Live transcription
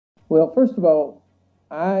Well, first of all,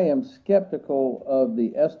 I am skeptical of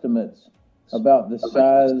the estimates about the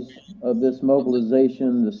size of this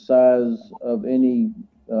mobilization, the size of any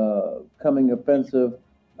coming offensive.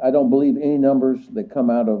 I don't believe any numbers that come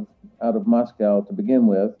out of Moscow to begin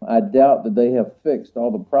with. I doubt that they have fixed all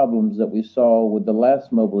the problems that we saw with the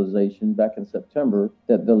last mobilization back in September,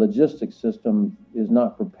 that the logistics system is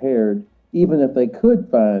not prepared. Even if they could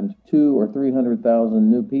find 200,000 or 300,000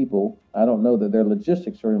 new people, I don't know that their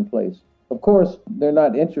logistics are in place. Of course, they're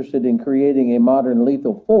not interested in creating a modern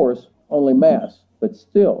lethal force, only mass, but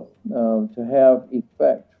still, to have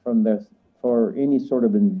effect from this, for any sort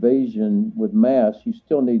of invasion with mass, you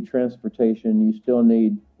still need transportation, you still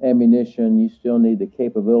need ammunition, you still need the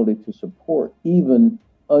capability to support even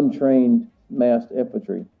untrained massed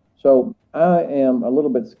infantry. So I am a little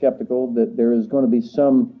bit skeptical that there is going to be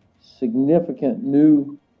some significant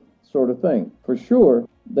new sort of thing. For sure,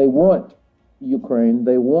 they want Ukraine,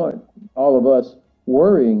 they want all of us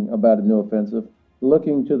worrying about a new offensive,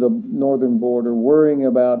 looking to the northern border, worrying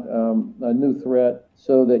about a new threat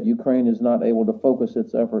so that Ukraine is not able to focus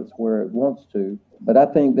its efforts where it wants to. But I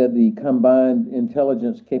think that the combined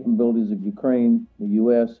intelligence capabilities of Ukraine, the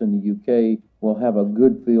US, and the UK will have a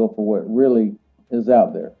good feel for what really is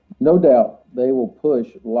out there. No doubt they will push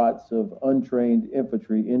lots of untrained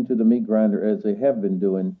infantry into the meat grinder, as they have been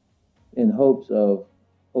doing, in hopes of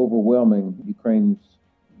overwhelming Ukraine's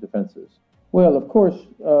defenses. Well, of course,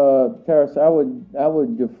 Karis, I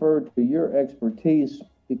would defer to your expertise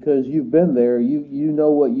because you've been there. You know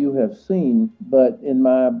what you have seen. But in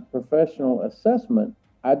my professional assessment,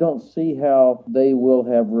 I don't see how they will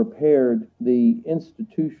have repaired the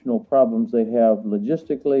institutional problems they have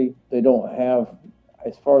logistically. They don't have,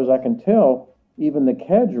 as far as I can tell, even the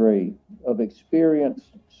cadre of experienced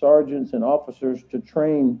sergeants and officers to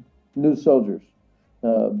train new soldiers.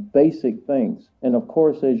 Basic things. And of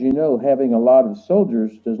course, as you know, having a lot of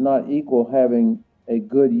soldiers does not equal having a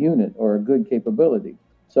good unit or a good capability.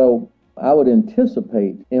 So I would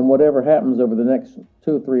anticipate in whatever happens over the next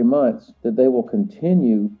 2 or 3 months that they will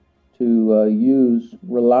continue to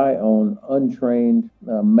rely on untrained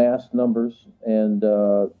mass numbers and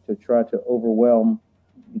to try to overwhelm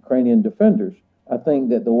Ukrainian defenders. I think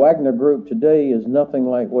that the Wagner Group today is nothing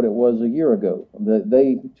like what it was a year ago. That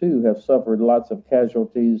they too have suffered lots of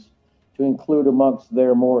casualties, to include amongst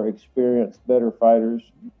their more experienced, better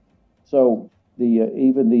fighters. So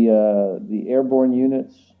even the airborne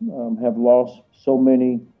units have lost so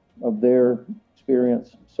many of their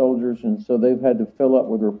experienced soldiers, and so they've had to fill up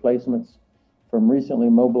with replacements from recently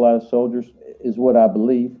mobilized soldiers, is what I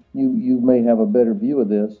believe. You may have a better view of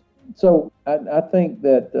this. So I think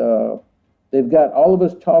that they've got all of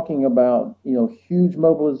us talking about, huge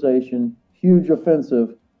mobilization, huge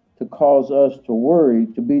offensive, to cause us to worry,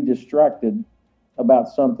 to be distracted about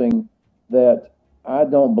something that I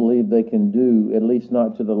don't believe they can do, at least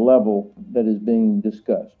not to the level that is being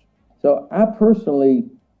discussed. So I personally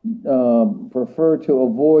prefer to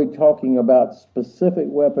avoid talking about specific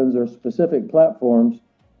weapons or specific platforms,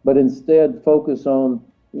 but instead focus on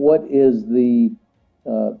what is the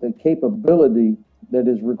capability that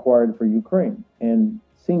is required for Ukraine. And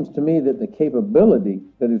it seems to me that the capability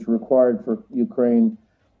that is required for Ukraine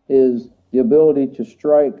is the ability to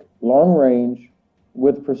strike long range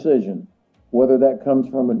with precision, whether that comes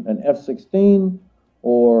from an F-16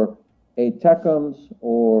 or a TACMS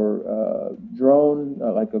or drone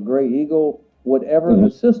like a Gray Eagle, whatever the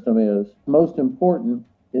system is. Most important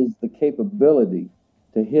is the capability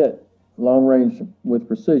to hit long range with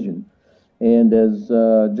precision. And as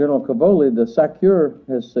General Cavoli, the SACEUR,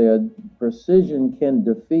 has said, precision can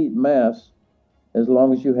defeat mass as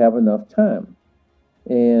long as you have enough time.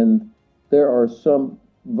 And there are some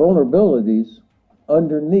vulnerabilities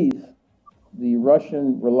underneath the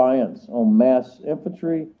Russian reliance on mass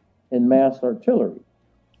infantry and mass artillery.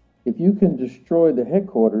 If you can destroy the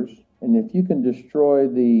headquarters and if you can destroy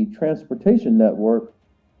the transportation network,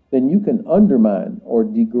 then you can undermine or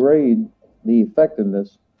degrade the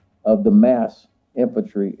effectiveness of the mass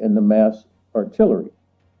infantry and the mass artillery.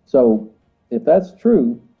 So if that's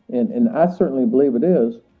true, and I certainly believe it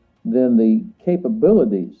is, then the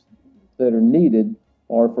capabilities that are needed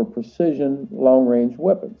are for precision long-range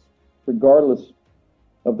weapons, regardless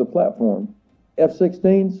of the platform.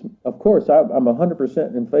 F-16s, of course, I'm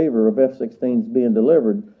 100% in favor of F-16s being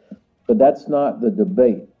delivered, but that's not the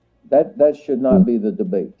debate. That should not be the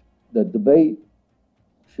debate. The debate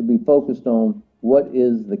should be focused on what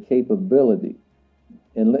is the capability.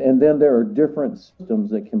 And then there are different systems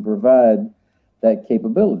that can provide that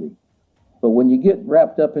capability. But when you get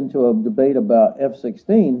wrapped up into a debate about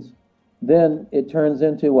F-16s, then it turns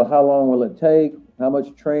into, well, how long will it take? how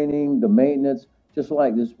much training, the maintenance, just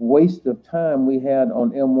like this waste of time we had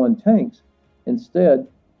on M1 tanks. Instead,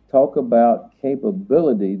 talk about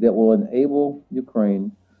capability that will enable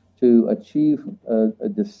Ukraine to achieve a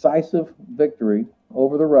decisive victory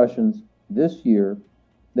over the Russians this year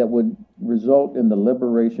that would result in the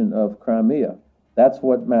liberation of Crimea. That's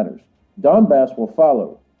what matters. Donbass will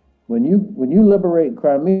follow. When you liberate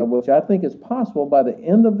Crimea, which I think is possible by the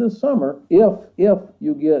end of this summer, if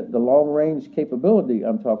you get the long-range capability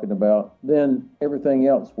I'm talking about, then everything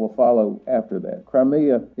else will follow after that.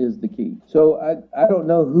 Crimea is the key. So I don't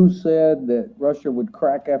know who said that Russia would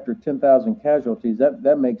crack after 10,000 casualties.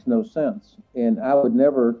 That makes no sense. And I would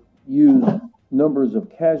never use numbers of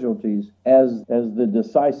casualties as the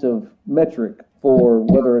decisive metric for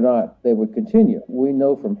whether or not they would continue. We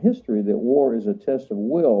know from history that war is a test of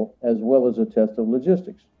will as well as a test of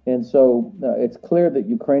logistics. And so it's clear that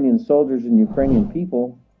Ukrainian soldiers and Ukrainian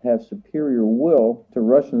people have superior will to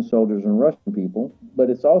Russian soldiers and Russian people, but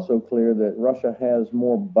it's also clear that Russia has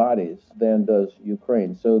more bodies than does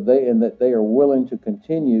Ukraine. So they are willing to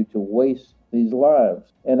continue to waste these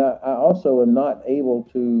lives. And I also am not able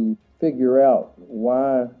to figure out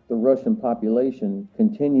why the Russian population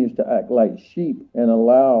continues to act like sheep and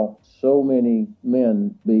allow so many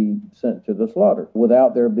men be sent to the slaughter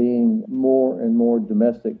without there being more and more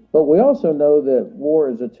domestic. But we also know that war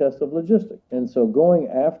is a test of logistics. And so going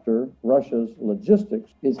after Russia's logistics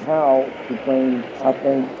is how Ukraine, I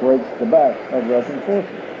think, breaks the back of Russian forces.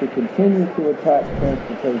 To continue to attack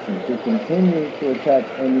transportation, to continue to attack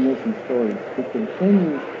ammunition storage, to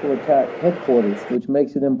continue to attack headquarters, which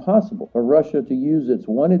makes it impossible for Russia to use its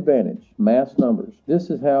one advantage, mass numbers. This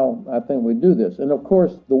is how I think we do this. And of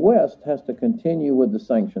course, the West has to continue with the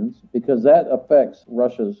sanctions because that affects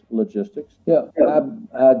Russia's logistics. Yeah,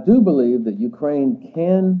 I do believe that Ukraine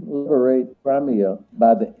can liberate Crimea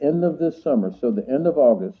by the end of this summer, so the end of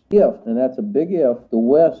August, if, and that's a big if, the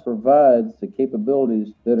West provides the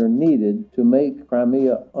capabilities that are needed to make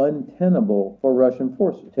Crimea untenable for Russian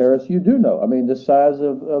forces. Terrace, you do know. I mean, the size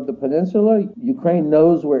of the peninsula, Ukraine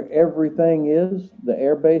knows where everything is, the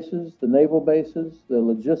air bases, the naval bases, the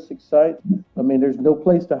logistics sites. I mean, there's no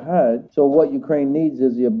place to hide. So what Ukraine needs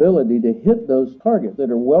is the ability to hit those targets that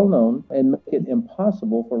are well known and make it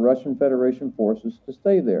impossible for Russian Federation forces to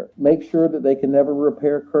stay there. Make sure that they can never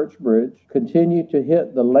repair Kerch Bridge, continue to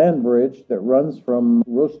hit the land bridge that runs from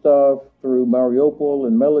Rostov through Mariupol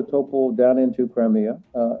and Melitopol down into Crimea,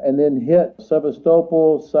 and then hit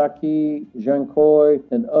Sevastopol, Saki, Zhankoy,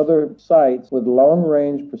 and other sites with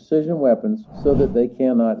long-range precision weapons so that they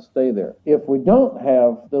cannot stay there. If we don't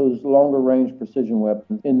have those longer-range precision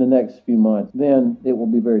weapons in the next few months, then it will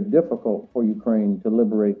be very difficult for Ukraine to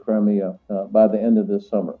liberate Crimea by the end of this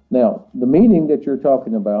summer. Now, the meeting that you're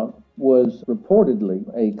talking about was reportedly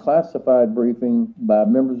a classified briefing by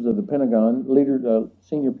members of the Pentagon,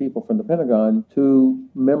 senior people from the Pentagon, to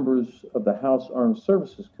members of the House Armed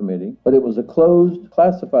Services Committee. But it was a closed,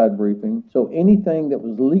 classified briefing, so anything that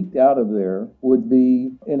was leaked out of there would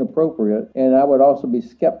be inappropriate. And I would also be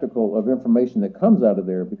skeptical of information that comes out of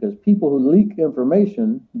there, because people who leak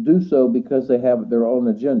information do so because they have their own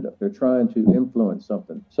agenda. They're trying to influence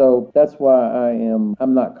something. So that's why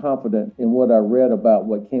I'm not confident in what I read about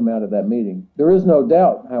what came out of that meeting. There is no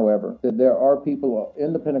doubt, however, that there are people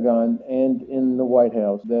in the Pentagon and in the White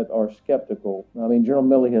House that are skeptical. I mean, General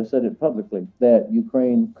Milley has said it publicly that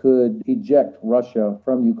Ukraine could eject Russia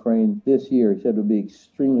from Ukraine this year. He said it would be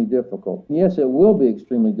extremely difficult. Yes, it will be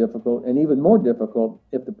extremely difficult, and even more difficult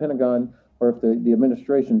if the Pentagon or if the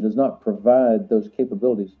administration does not provide those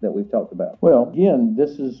capabilities that we've talked about. Well, again,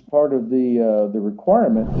 this is part of the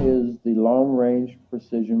requirement is the long-range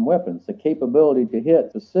precision weapons, the capability to hit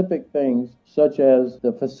specific things such as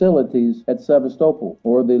the facilities at Sevastopol,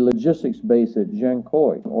 or the logistics base at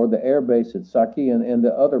Zhankoy, or the air base at Saki, and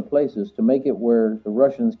the other places, to make it where the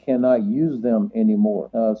Russians cannot use them anymore.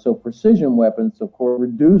 So precision weapons, of course,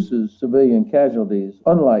 reduces civilian casualties,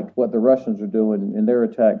 unlike what the Russians are doing in their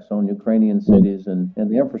attacks on Ukrainian cities and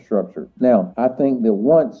the infrastructure. Now, I think that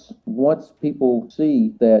once people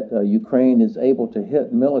see that Ukraine is able to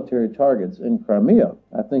hit military targets in Crimea,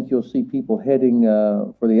 I think you'll see people heading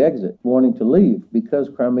for the exit, wanting to leave, because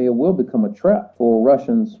Crimea will become a trap for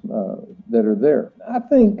Russians that are there. I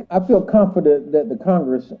feel confident that the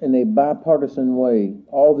Congress, in a bipartisan way,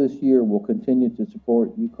 all this year will continue to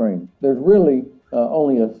support Ukraine. There's really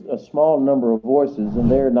only a small number of voices,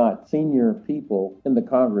 and they're not senior people in the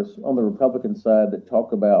Congress on the Republican side, that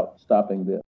talk about stopping this.